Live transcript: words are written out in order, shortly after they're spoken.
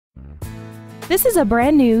This is a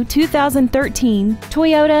brand new 2013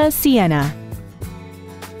 Toyota Sienna.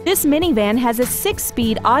 This minivan has a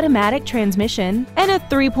 6-speed automatic transmission and a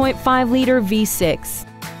 3.5-liter V6.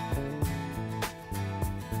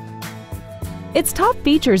 Its top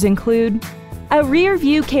features include a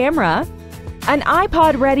rear-view camera, an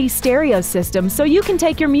iPod-ready stereo system so you can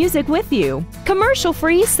take your music with you,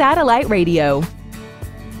 commercial-free satellite radio,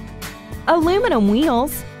 aluminum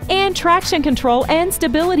wheels, and traction control and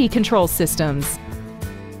stability control systems.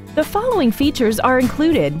 The following features are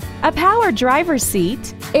included: a power driver's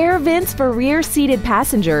seat, air vents for rear-seated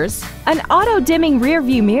passengers, an auto-dimming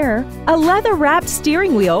rear-view mirror, a leather-wrapped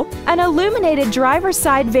steering wheel, an illuminated driver's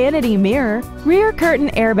side vanity mirror, rear curtain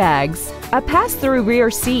airbags, a pass-through rear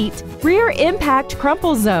seat, rear impact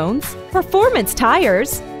crumple zones, performance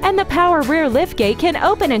tires, and the power rear liftgate can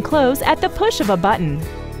open and close at the push of a button.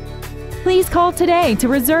 Please call today to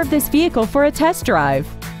reserve this vehicle for a test drive.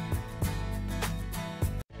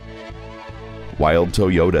 Wild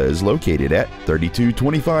Toyota is located at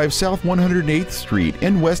 3225 South 108th Street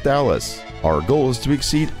in West Dallas. Our goal is to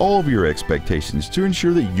exceed all of your expectations to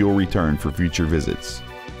ensure that you'll return for future visits.